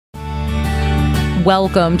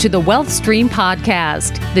Welcome to the Wealth Stream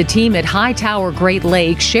Podcast. The team at Hightower Great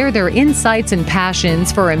Lakes share their insights and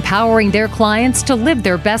passions for empowering their clients to live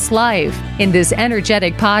their best life. In this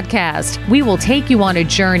energetic podcast, we will take you on a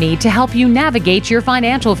journey to help you navigate your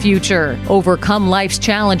financial future, overcome life's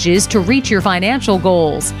challenges to reach your financial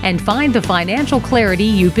goals, and find the financial clarity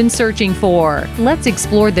you've been searching for. Let's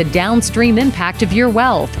explore the downstream impact of your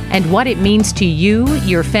wealth and what it means to you,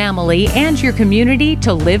 your family, and your community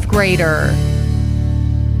to live greater.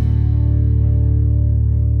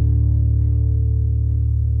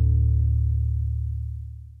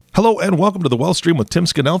 Hello and welcome to the Wealth Stream with Tim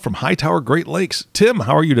Scannell from Hightower Great Lakes. Tim,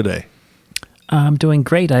 how are you today? I'm doing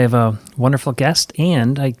great. I have a wonderful guest,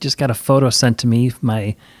 and I just got a photo sent to me.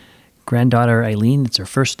 My granddaughter, Eileen, it's her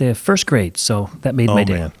first day of first grade, so that made my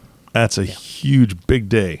day. Oh, man. That's a huge, big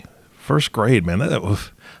day. First grade, man.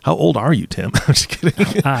 How old are you, Tim? I'm just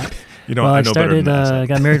kidding. I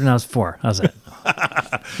got married when I was 4. How's that?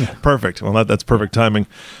 Perfect. Well, that's perfect timing.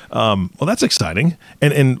 Well, that's exciting.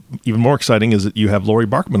 And even more exciting is that you have Laurie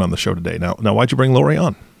Barkman on the show today. Now, why'd you bring Laurie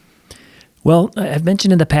on? Well, I've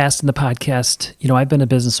mentioned in the past in the podcast, I've been a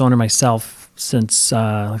business owner myself since,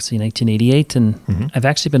 1988. And I've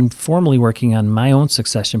actually been formally working on my own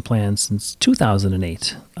succession plan since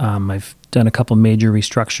 2008. I've done a couple major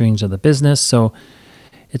restructurings of the business. So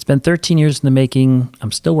it's been 13 years in the making.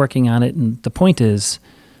 I'm still working on it. And the point is,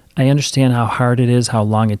 I understand how hard it is, how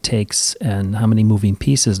long it takes, and how many moving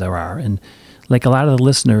pieces there are. And like a lot of the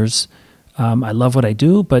listeners, I love what I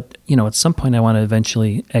do, but at some point I want to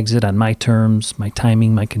eventually exit on my terms, my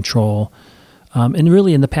timing, my control. And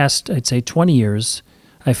really in the past, I'd say 20 years,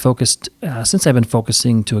 I've focused, since I've been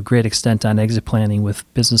focusing to a great extent on exit planning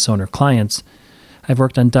with business owner clients, I've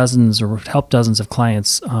worked on dozens or helped dozens of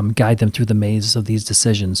clients guide them through the maze of these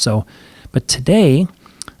decisions. But today,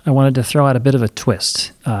 I wanted to throw out a bit of a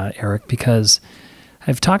twist, Eric, because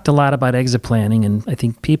I've talked a lot about exit planning, and I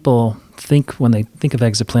think people think when they think of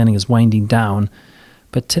exit planning as winding down.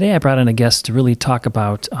 But today I brought in a guest to really talk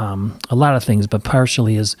about a lot of things, but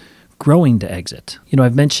partially is growing to exit.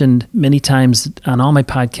 I've mentioned many times on all my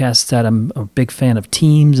podcasts that I'm a big fan of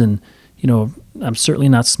teams, and I'm certainly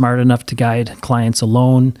not smart enough to guide clients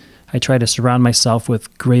alone. I try to surround myself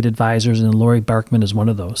with great advisors, and Laurie Barkman is one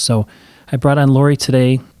of those. So I brought on Laurie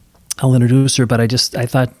today. I'll introduce her, but I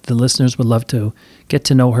thought the listeners would love to get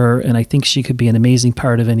to know her, and I think she could be an amazing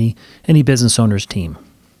part of any business owner's team.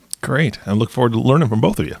 Great. I look forward to learning from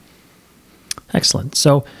both of you. Excellent.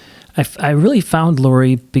 So I really found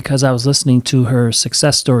Laurie because I was listening to her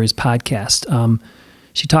Success Stories podcast.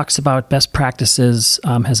 She talks about best practices,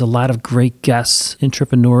 has a lot of great guests,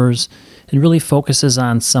 entrepreneurs, and really focuses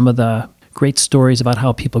on some of the great stories about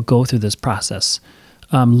how people go through this process.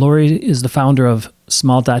 Laurie is the founder of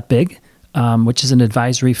SmallDotBig, which is an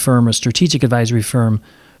advisory firm, a strategic advisory firm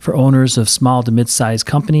for owners of small to mid-sized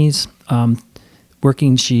companies. We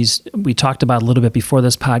talked about a little bit before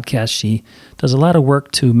this podcast, she does a lot of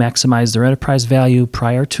work to maximize their enterprise value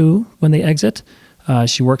prior to when they exit.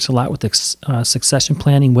 She works a lot with succession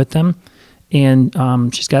planning with them, and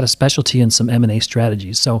she's got a specialty in some M&A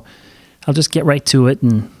strategies. So I'll just get right to it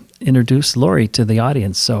and introduce Laurie to the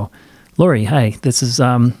audience. So Laurie, hi. This is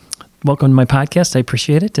welcome to my podcast. I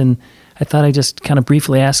appreciate it. And I thought I'd just kind of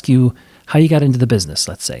briefly ask you how you got into the business,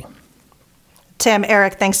 let's say. Tim,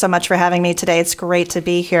 Eric, thanks so much for having me today. It's great to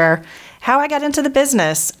be here. How I got into the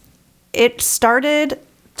business. It started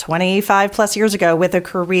 25 plus years ago with a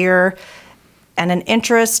career and an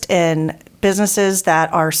interest in businesses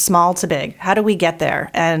that are small to big. How do we get there?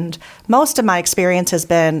 And most of my experience has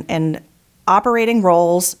been in operating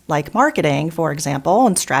roles like marketing, for example,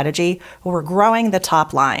 and strategy, where we're growing the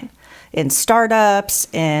top line in startups,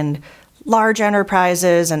 in large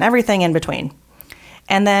enterprises, and everything in between.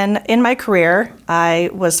 And then in my career, I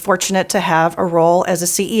was fortunate to have a role as a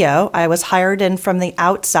CEO. I was hired in from the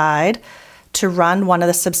outside to run one of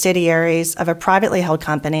the subsidiaries of a privately held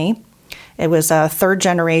company. It was a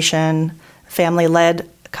third-generation, family-led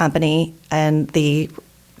company in the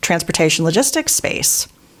transportation logistics space.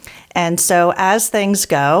 And so as things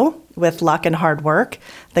go, with luck and hard work,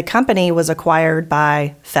 the company was acquired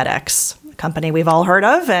by FedEx, a company we've all heard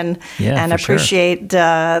of and appreciate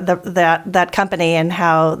that company and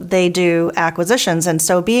how they do acquisitions. And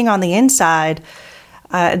so being on the inside,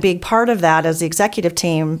 being part of that as the executive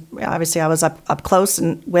team, obviously I was up close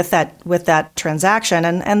and with that transaction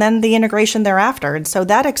and then the integration thereafter. And so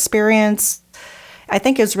that experience, I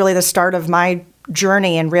think, is really the start of my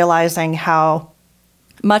journey in realizing how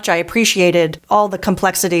much I appreciated all the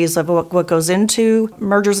complexities of what goes into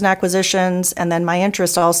mergers and acquisitions, and then my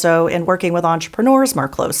interest also in working with entrepreneurs more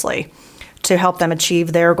closely to help them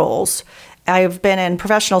achieve their goals. I've been in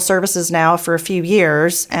professional services now for a few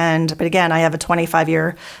years, but again, I have a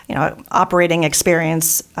 25-year, operating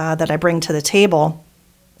experience that I bring to the table.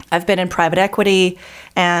 I've been in private equity,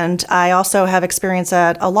 and I also have experience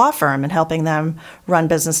at a law firm and helping them run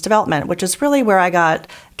business development, which is really where I got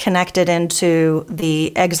connected into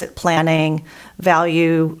the exit planning,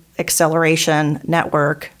 value acceleration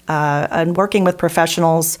network, and working with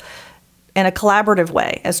professionals in a collaborative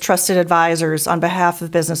way as trusted advisors on behalf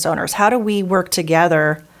of business owners. How do we work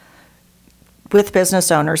together with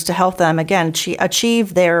business owners to help them, again,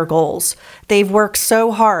 achieve their goals? They've worked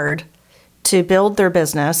so hard to build their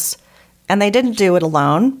business, and they didn't do it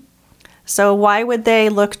alone. So why would they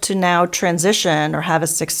look to now transition or have a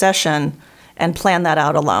succession and plan that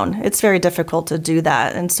out alone? It's very difficult to do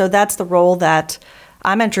that. And so that's the role that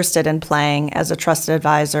I'm interested in playing as a trusted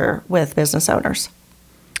advisor with business owners.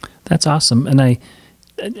 That's awesome. And I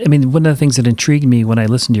mean, one of the things that intrigued me when I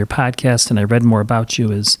listened to your podcast and I read more about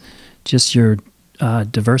you is just your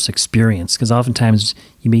diverse experience, because oftentimes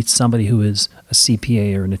you meet somebody who is a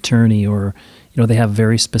CPA or an attorney, or they have a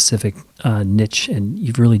very specific niche, and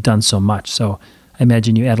you've really done so much. So I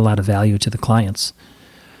imagine you add a lot of value to the clients.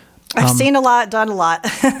 I've seen a lot, done a lot.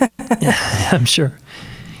 Yeah, I'm sure.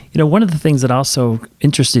 One of the things that also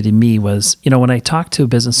interested in me was, when I talk to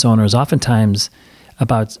business owners, oftentimes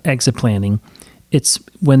about exit planning, it's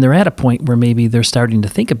when they're at a point where maybe they're starting to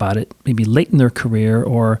think about it, maybe late in their career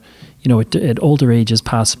or at older ages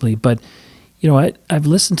possibly. But, I've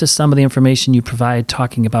listened to some of the information you provide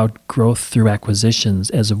talking about growth through acquisitions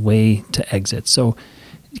as a way to exit. So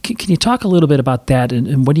can you talk a little bit about that,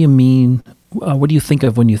 and what do you mean? What do you think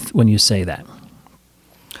of when you say that?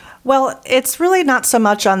 Well, it's really not so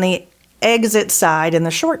much on the exit side in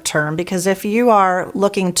the short term, because if you are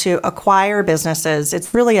looking to acquire businesses,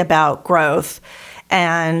 it's really about growth.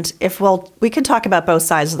 And we could talk about both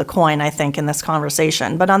sides of the coin, I think, in this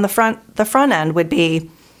conversation. But on the front end would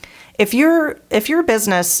be, if your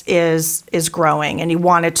business is growing and you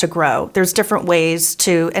want it to grow, there's different ways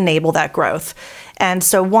to enable that growth. And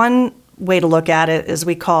so one way to look at it is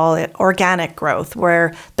we call it organic growth,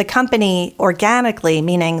 where the company organically,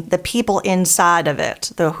 meaning the people inside of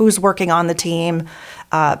it, who's working on the team,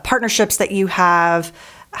 partnerships that you have,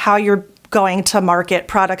 how you're going to market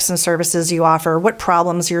products and services you offer, what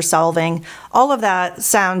problems you're solving. All of that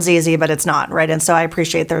sounds easy, but it's not, right? And so I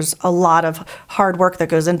appreciate there's a lot of hard work that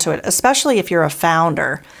goes into it, especially if you're a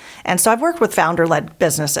founder. And so I've worked with founder-led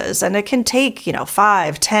businesses, and it can take,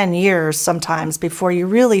 5-10 years sometimes before you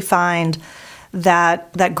really find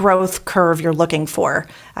that growth curve you're looking for.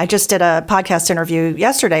 I just did a podcast interview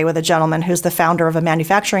yesterday with a gentleman who's the founder of a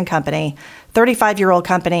manufacturing company, 35-year-old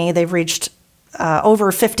company. They've reached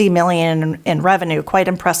over 50 million in revenue, quite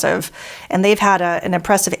impressive. And they've had an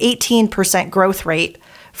impressive 18% growth rate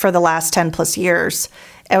for the last 10 plus years,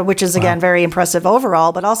 which is, again, very impressive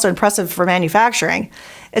overall, but also impressive for manufacturing.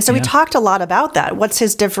 And so we talked a lot about that. What's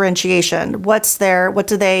his differentiation? What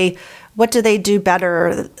do they do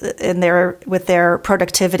better with their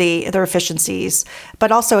productivity, their efficiencies?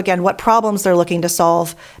 But also, again, what problems they're looking to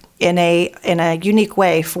solve in a unique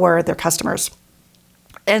way for their customers.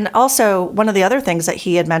 And also, one of the other things that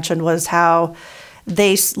he had mentioned was how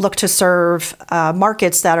they look to serve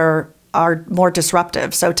markets that are more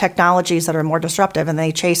disruptive, so technologies that are more disruptive, and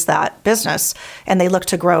they chase that business and they look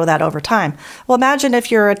to grow that over time. Well, imagine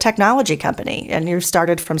if you're a technology company and you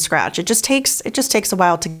started from scratch. It just takes a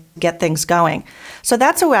while to get things going. So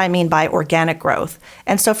that's what I mean by organic growth.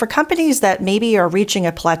 And so for companies that maybe are reaching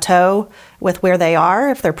a plateau with where they are,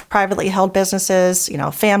 if they're privately held businesses,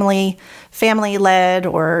 family-led,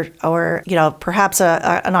 or perhaps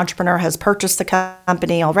an entrepreneur has purchased the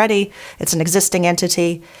company already, it's an existing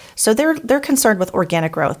entity. So they're concerned with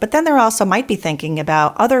organic growth, but then they also might be thinking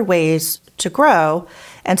about other ways to grow.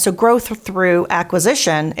 And so growth through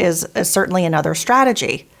acquisition is certainly another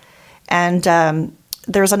strategy. And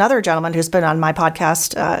there's another gentleman who's been on my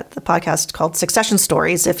podcast, the podcast called Succession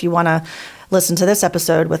Stories. If you want to listen to this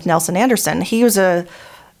episode with Nelson Anderson, he was an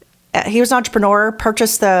entrepreneur,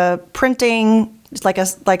 purchased the printing, like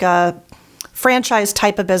a franchise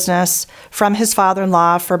type of business from his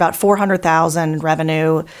father-in-law for about $400,000 in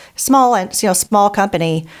revenue, small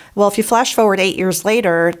company. Well, if you flash forward 8 years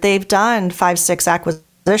later, they've done 5-6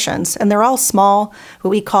 acquisitions, and they're all small, what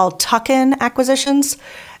we call tuck-in acquisitions.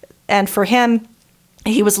 And for him,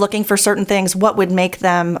 he was looking for certain things, what would make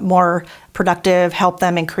them more productive, help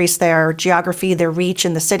them increase their geography, their reach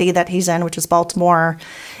in the city that he's in, which is Baltimore.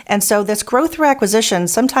 And so this growth through acquisition,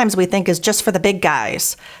 sometimes we think is just for the big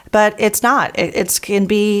guys, but it's not. It can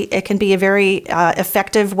be a very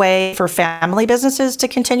effective way for family businesses to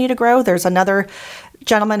continue to grow. There's another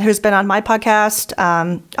gentleman who's been on my podcast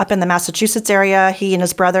up in the Massachusetts area. He and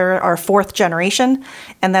his brother are fourth generation,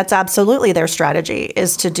 and that's absolutely their strategy,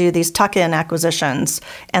 is to do these tuck-in acquisitions,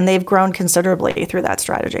 and they've grown considerably through that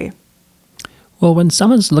strategy. Well, when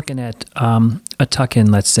someone's looking at a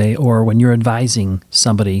tuck-in, let's say, or when you're advising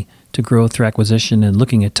somebody to grow through acquisition and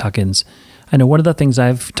looking at tuck-ins, I know one of the things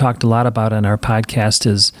I've talked a lot about on our podcast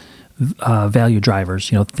is value drivers,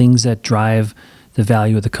 things that drive the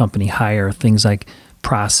value of the company higher, things like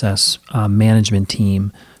process, management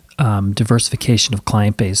team, diversification of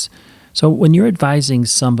client base. So when you're advising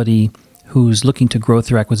somebody who's looking to grow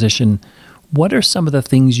through acquisition, what are some of the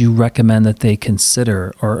things you recommend that they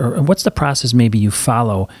consider, or what's the process maybe you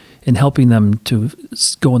follow in helping them to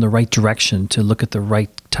go in the right direction to look at the right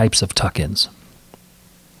types of tuck-ins?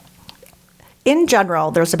 In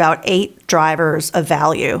general, there's about 8 drivers of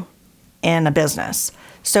value in a business.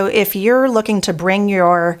 So if you're looking to bring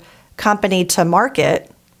your company to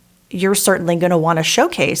market, you're certainly going to want to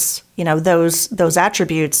showcase, those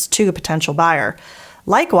attributes to a potential buyer.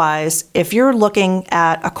 Likewise, if you're looking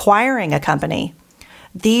at acquiring a company,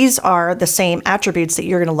 these are the same attributes that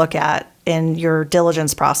you're going to look at in your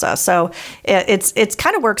diligence process. So it's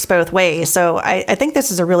kind of works both ways. So I think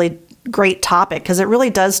this is a really great topic because it really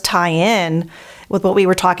does tie in with what we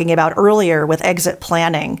were talking about earlier with exit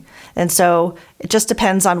planning. And so it just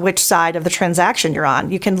depends on which side of the transaction you're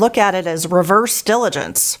on. You can look at it as reverse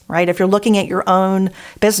diligence, right? If you're looking at your own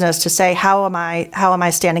business to say, how am I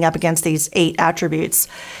standing up against these 8 attributes?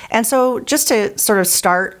 And so just to sort of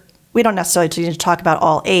start, we don't necessarily need to talk about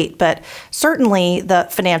all 8, but certainly the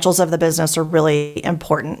financials of the business are really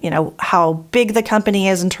important. How big the company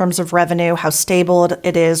is in terms of revenue, how stable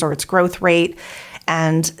it is, or its growth rate,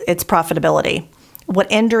 and its profitability, what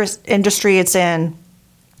industry it's in.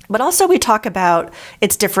 But also we talk about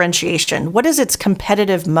its differentiation. What is its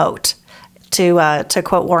competitive moat? To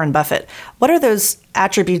quote Warren Buffett, what are those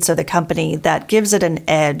attributes of the company that gives it an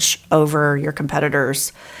edge over your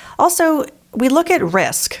competitors? Also, we look at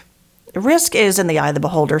risk. Risk is in the eye of the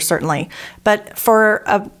beholder, certainly. But for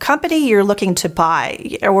a company you're looking to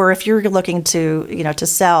buy, or if you're looking to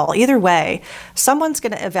sell, either way, someone's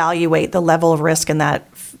going to evaluate the level of risk in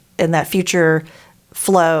that future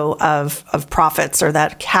flow of profits or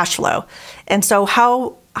that cash flow. And so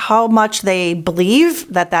how much they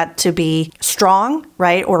believe that to be strong,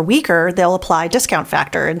 right, or weaker, they'll apply discount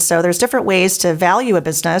factor. And so there's different ways to value a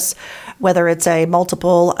business, whether it's a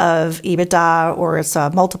multiple of EBITDA or it's a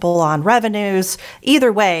multiple on revenues.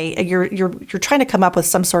 Either way, you're trying to come up with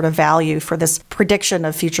some sort of value for this prediction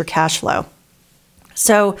of future cash flow.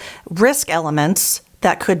 So risk elements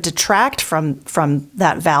that could detract from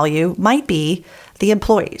that value might be the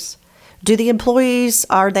employees. Do the employees,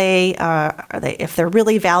 are they, if they're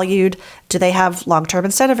really valued, do they have long-term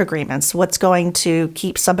incentive agreements? What's going to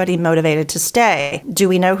keep somebody motivated to stay? Do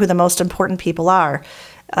we know who the most important people are?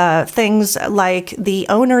 Things like the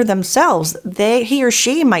owner themselves, he or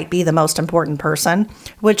she might be the most important person,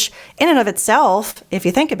 which in and of itself, if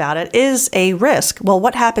you think about it, is a risk. Well,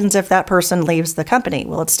 what happens if that person leaves the company?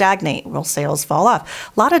 Will it stagnate? Will sales fall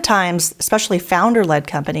off? A lot of times, especially founder-led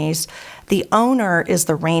companies, the owner is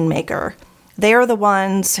the rainmaker. They are the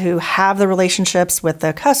ones who have the relationships with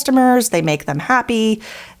the customers. They make them happy.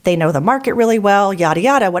 They know the market really well, yada,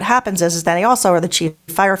 yada. What happens is that they also are the chief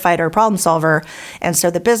firefighter, problem solver. And so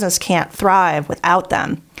the business can't thrive without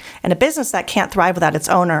them. And a business that can't thrive without its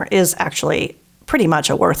owner is actually pretty much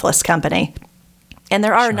a worthless company. And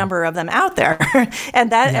there are a number of them out there, and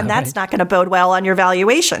that's not going to bode well on your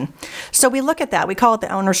valuation. So we look at that. We call it the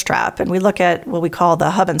owner's trap, and we look at what we call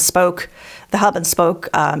the hub and spoke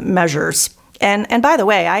measures. And by the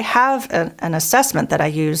way, I have an assessment that I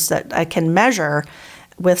use that I can measure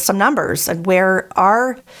with some numbers and where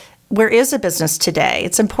is a business today.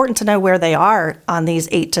 It's important to know where they are on these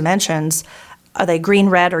 8 dimensions. Are they green,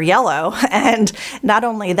 red, or yellow? And not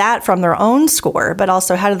only that from their own score, but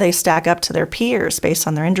also how do they stack up to their peers based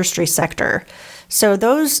on their industry sector? So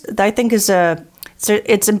those, I think,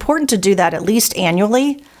 it's important to do that at least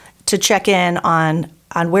annually to check in on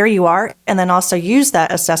where you are, and then also use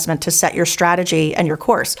that assessment to set your strategy and your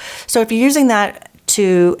course. So if you're using that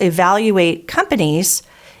to evaluate companies,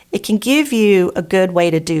 it can give you a good way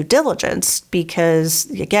to do diligence because,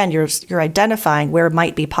 again, you're identifying where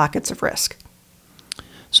might be pockets of risk.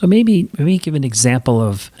 So maybe give an example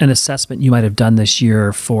of an assessment you might have done this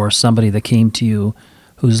year for somebody that came to you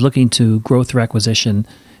who's looking to grow through acquisition,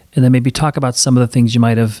 and then maybe talk about some of the things you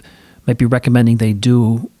might be recommending they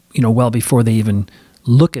do, well before they even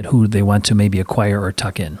look at who they want to maybe acquire or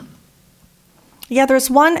tuck in. Yeah, there's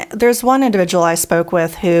one individual I spoke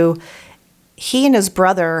with who he and his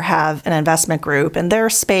brother have an investment group, and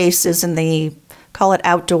their space is in the, call it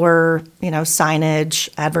outdoor, signage,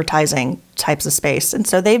 advertising types of space. And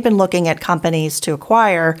so they've been looking at companies to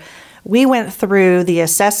acquire. We went through the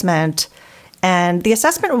assessment, and the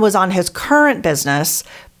assessment was on his current business.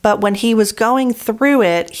 But when he was going through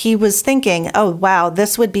it, he was thinking, oh, wow,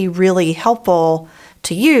 this would be really helpful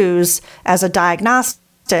to use as a diagnostic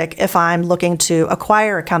if I'm looking to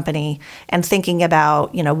acquire a company and thinking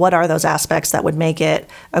about, what are those aspects that would make it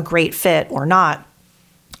a great fit or not.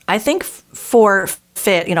 I think for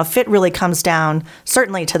fit, fit really comes down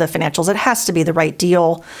certainly to the financials. It has to be the right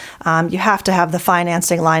deal. You have to have the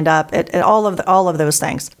financing lined up, all of those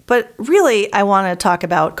things. But really, I want to talk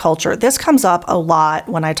about culture. This comes up a lot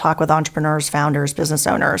when I talk with entrepreneurs, founders, business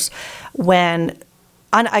owners, when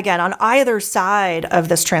on either side of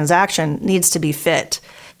this transaction needs to be fit.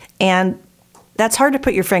 And that's hard to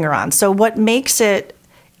put your finger on. So what makes it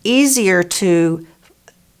easier to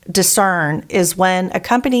discern is when a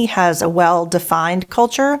company has a well-defined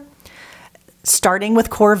culture, starting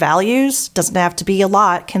with core values, doesn't have to be a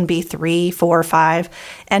lot, can be 3, 4, 5,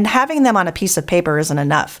 and having them on a piece of paper isn't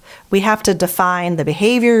enough. We have to define the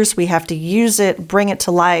behaviors, we have to use it, bring it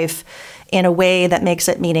to life in a way that makes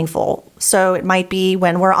it meaningful. So it might be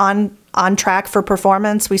when we're on track for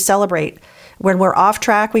performance, we celebrate. When we're off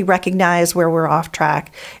track, we recognize where we're off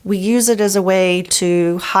track. We use it as a way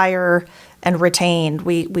to hire and retain.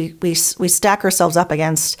 We stack ourselves up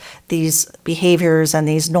against these behaviors and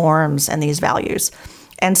these norms and these values.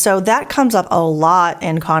 And so that comes up a lot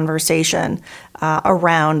in conversation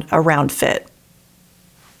around fit.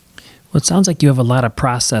 Well, it sounds like you have a lot of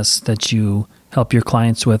process that you help your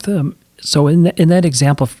clients with. So in that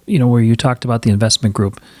example, where you talked about the investment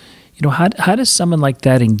group, how does someone like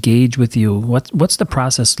that engage with you? What's the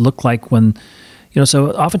process look like when,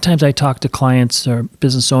 so oftentimes I talk to clients or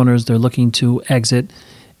business owners, they're looking to exit,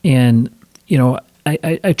 and,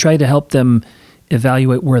 I try to help them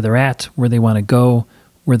evaluate where they're at, where they want to go,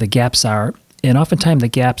 where the gaps are. And oftentimes the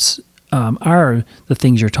gaps are the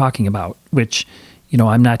things you're talking about, which,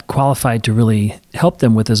 I'm not qualified to really help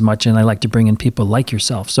them with as much, and I like to bring in people like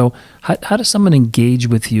yourself. So how does someone engage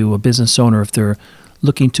with you, a business owner, if they're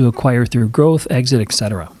looking to acquire through growth, exit, et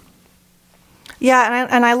cetera? Yeah,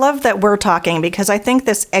 and I love that we're talking, because I think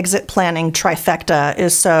this exit planning trifecta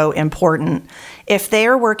is so important. If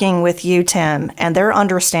they're working with you, Tim, and they're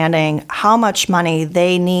understanding how much money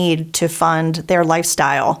they need to fund their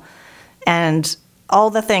lifestyle and all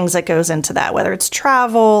the things that goes into that, whether it's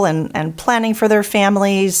travel and planning for their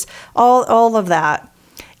families, all of that.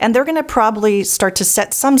 And they're going to probably start to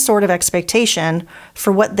set some sort of expectation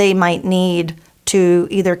for what they might need to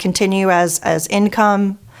either continue as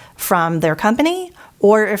income from their company,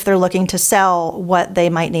 or if they're looking to sell, what they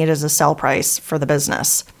might need as a sell price for the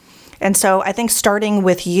business. And so I think starting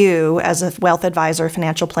with you as a wealth advisor,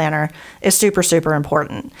 financial planner is super, super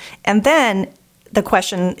important. And then the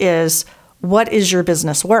question is, what is your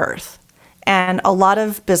business worth? And a lot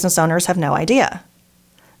of business owners have no idea.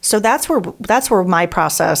 So that's where my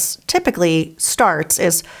process typically starts,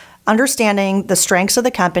 is understanding the strengths of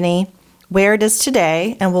the company, where it is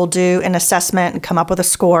today, and we'll do an assessment and come up with a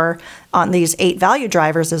score on these 8 value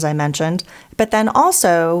drivers, as I mentioned. But then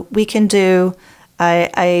also we can do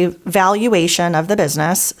a valuation of the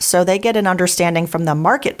business, so they get an understanding from the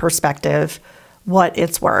market perspective what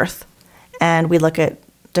it's worth. And we look at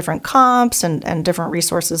different comps and different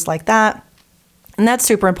resources like that. And that's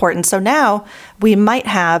super important. So now we might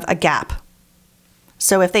have a gap.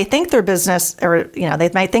 So if they think their business, or they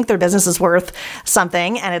might think their business is worth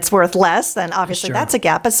something and it's worth less, then obviously that's a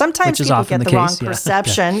gap. But sometimes people get the wrong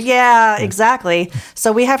perception. Yeah, exactly.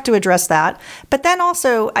 So we have to address that. But then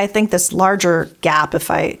also, I think this larger gap, if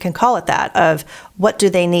I can call it that, of what do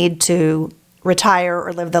they need to retire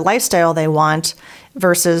or live the lifestyle they want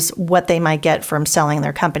versus what they might get from selling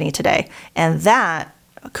their company today. And that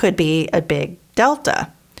could be a big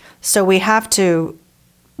delta. So we have to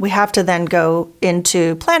then go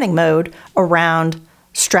into planning mode around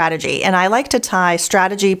strategy. And I like to tie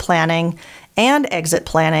strategy planning and exit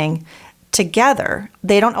planning together.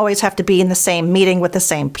 They don't always have to be in the same meeting with the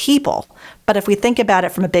same people. But if we think about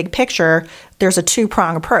it from a big picture, there's a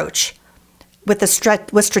 2-prong approach. With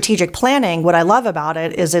strategic planning, what I love about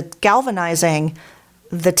it is it's galvanizing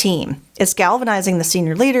the team. It's galvanizing the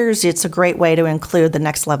senior leaders. It's a great way to include the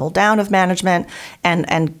next level down of management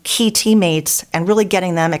and key teammates, and really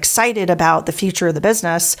getting them excited about the future of the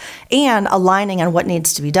business and aligning on what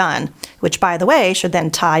needs to be done, which, by the way, should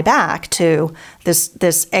then tie back to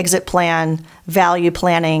this exit plan, value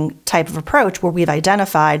planning type of approach, where we've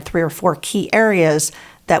identified 3 or 4 key areas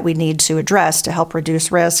that we need to address to help reduce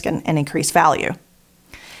risk and increase value.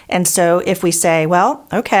 And so if we say, well,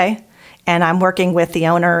 okay, and I'm working with the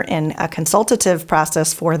owner in a consultative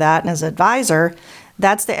process for that and as an advisor,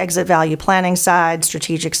 that's the exit value planning side,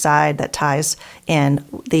 strategic side that ties in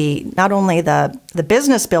not only the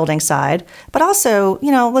business building side, but also,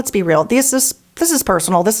 let's be real, this is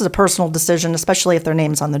personal. This is a personal decision, especially if their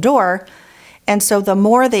name's on the door. And so the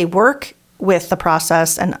more they work with the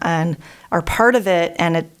process and are part of it,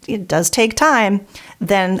 and it does take time,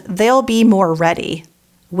 then they'll be more ready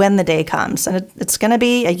when the day comes. And it's going to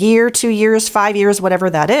be a year, 2 years, 5 years, whatever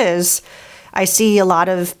that is. I see a lot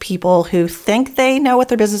of people who think they know what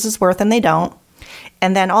their business is worth and they don't.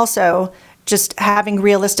 And then also just having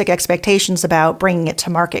realistic expectations about bringing it to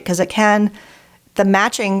market, because the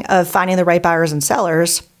matching of finding the right buyers and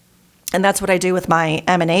sellers, and that's what I do with my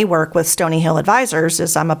M&A work with Stony Hill Advisors,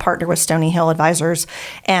 is I'm a partner with Stony Hill Advisors,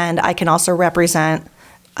 and I can also represent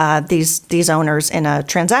these owners in a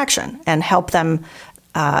transaction and help them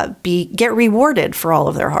get rewarded for all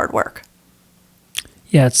of their hard work.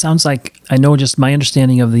 Yeah, it sounds like I know just my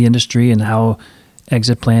understanding of the industry and how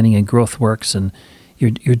exit planning and growth works, and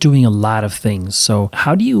you're doing a lot of things. So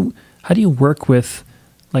how do you work with,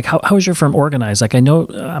 like, how is your firm organized? Like, I know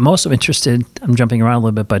I'm also interested, I'm jumping around a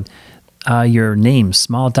little bit, but your name,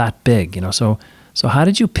 SmallDotBig, so how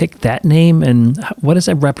did you pick that name, and what does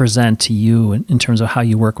it represent to you in terms of how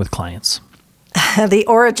you work with clients? The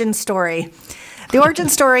origin story. The origin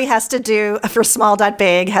story has to do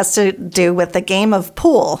with the game of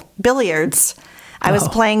pool, billiards. I was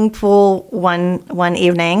playing pool one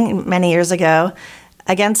evening many years ago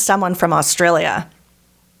against someone from Australia.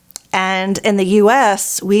 And in the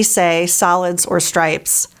U.S., we say solids or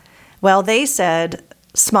stripes. Well, they said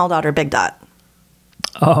small dot or big dot.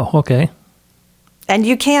 Oh, okay. And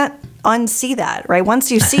you can't unsee that, right?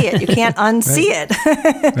 Once you see it, you can't unsee it.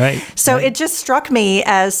 Right. So It just struck me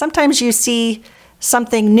as sometimes you see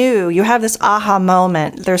something new, you have this aha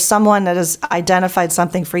moment. There's someone that has identified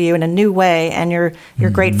something for you in a new way, and you're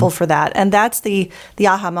grateful for that. And that's the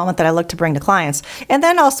aha moment that I look to bring to clients. And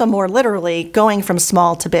then also more literally going from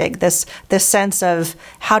small to big, this sense of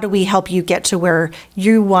how do we help you get to where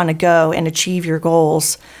you want to go and achieve your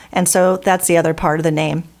goals. And so that's the other part of the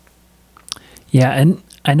name. Yeah, and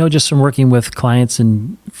I know just from working with clients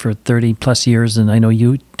for 30 plus years, and I know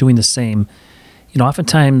you doing the same,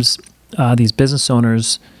 oftentimes these business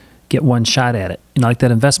owners get one shot at it. Like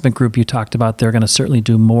that investment group you talked about, they're going to certainly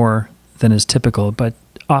do more than is typical. But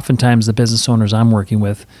oftentimes the business owners I'm working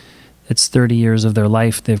with, it's 30 years of their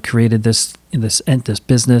life. They've created this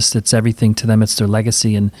business. It's everything to them. It's their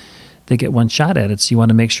legacy, and they get one shot at it. So you want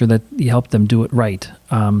to make sure that you help them do it right,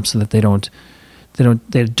 so that they don't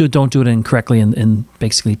do it incorrectly and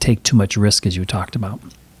basically take too much risk, as you talked about.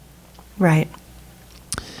 Right.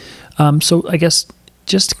 So I guess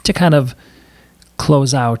just to kind of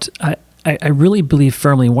close out, I really believe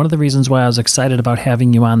firmly, one of the reasons why I was excited about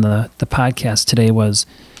having you on the podcast today was,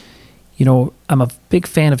 I'm a big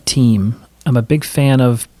fan of team. I'm a big fan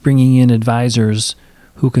of bringing in advisors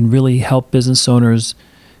who can really help business owners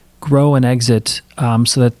grow and exit,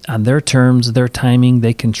 so that on their terms, their timing,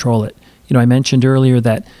 they control it. I mentioned earlier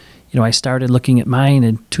that, I started looking at mine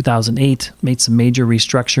in 2008, made some major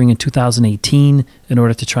restructuring in 2018 in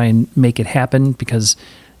order to try and make it happen because,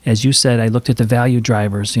 as you said, I looked at the value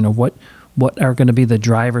drivers. What are going to be the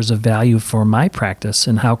drivers of value for my practice,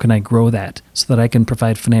 and how can I grow that so that I can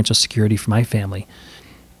provide financial security for my family?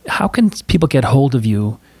 How can people get hold of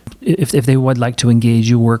you if they would like to engage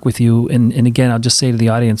you, work with you? And again, I'll just say to the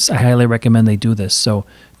audience, I highly recommend they do this. So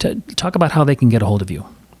talk about how they can get a hold of you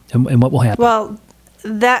and what will happen. Well,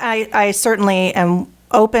 that I certainly am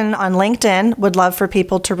open on LinkedIn, would love for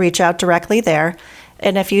people to reach out directly there.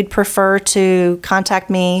 And if you'd prefer to contact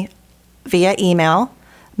me via email,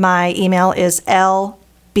 my email is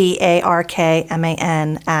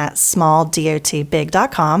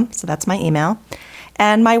lbarkman@smalldotbig.com. So that's my email.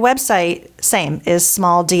 And my website, same, is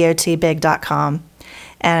smalldotbig.com.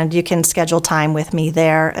 And you can schedule time with me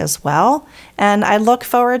there as well. And I look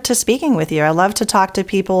forward to speaking with you. I love to talk to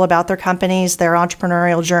people about their companies, their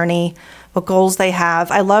entrepreneurial journey, what goals they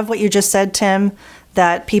have. I love what you just said, Tim,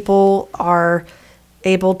 that people are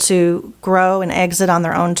able to grow and exit on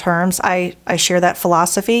their own terms. I share that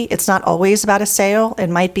philosophy. It's not always about a sale.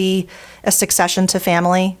 It might be a succession to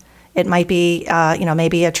family. It might be,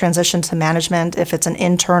 maybe a transition to management if it's an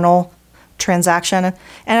internal transaction,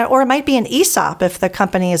 or it might be an ESOP if the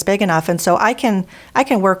company is big enough. And so I can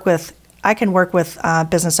work with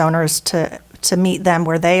business owners to meet them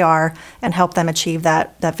where they are and help them achieve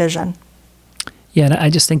that vision. Yeah, and I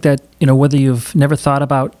just think that whether you've never thought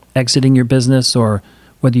about exiting your business or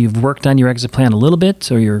whether you've worked on your exit plan a little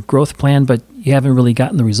bit or your growth plan, but you haven't really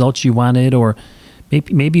gotten the results you wanted, or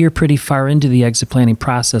maybe you're pretty far into the exit planning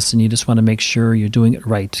process and you just want to make sure you're doing it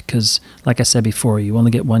right because, like I said before, you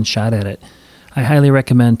only get one shot at it. I highly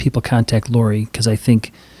recommend people contact Laurie because I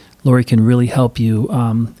think Laurie can really help you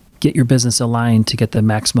get your business aligned to get the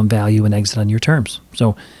maximum value and exit on your terms.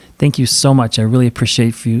 So thank you so much. I really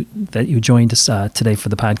appreciate that you joined us today for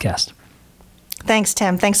the podcast. Thanks,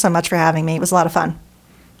 Tim. Thanks so much for having me. It was a lot of fun.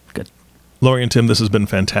 Good. Laurie and Tim, this has been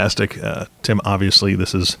fantastic. Tim, obviously,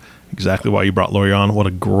 this is exactly why you brought Laurie on. What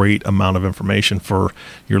a great amount of information for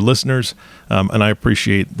your listeners. And I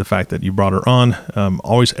appreciate the fact that you brought her on,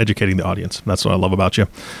 always educating the audience. That's what I love about you.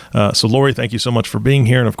 So Laurie, thank you so much for being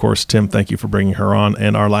here. And of course, Tim, thank you for bringing her on.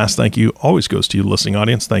 And our last thank you always goes to you, the listening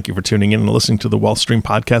audience. Thank you for tuning in and listening to the Wealth Stream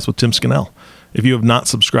podcast with Tim Scannell. If you have not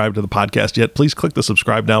subscribed to the podcast yet, please click the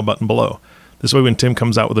subscribe now button below. This way, when Tim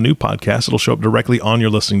comes out with a new podcast, it'll show up directly on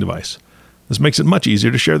your listening device. This makes it much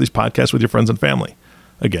easier to share these podcasts with your friends and family.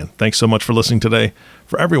 Again, thanks so much for listening today.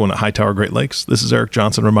 For everyone at Hightower Great Lakes, this is Eric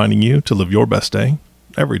Johnson reminding you to live your best day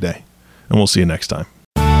every day. And we'll see you next time.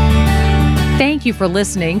 Thank you for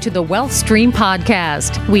listening to the Wealth Stream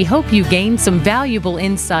podcast. We hope you gained some valuable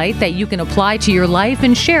insight that you can apply to your life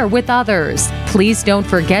and share with others. Please don't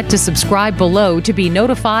forget to subscribe below to be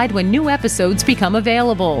notified when new episodes become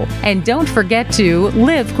available. And don't forget to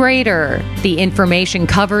live greater. The information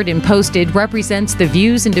covered and posted represents the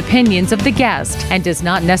views and opinions of the guest and does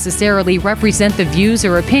not necessarily represent the views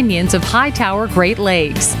or opinions of Hightower Great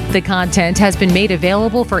Lakes. The content has been made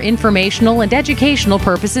available for informational and educational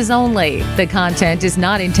purposes only. The content is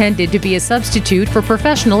not intended to be a substitute for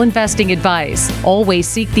professional investing advice. Always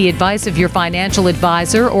seek the advice of your financial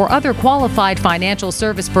advisor or other qualified financial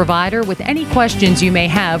service provider with any questions you may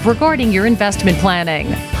have regarding your investment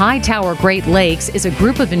planning. Hightower Great Lakes is a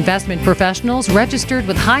group of investment professionals registered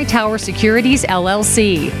with Hightower Securities,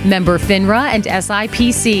 LLC, member FINRA and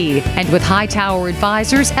SIPC, and with Hightower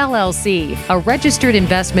Advisors, LLC, a registered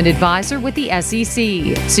investment advisor with the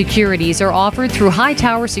SEC. Securities are offered through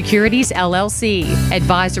Hightower Securities, LLC.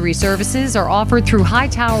 Advisory services are offered through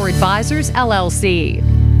Hightower Advisors, LLC.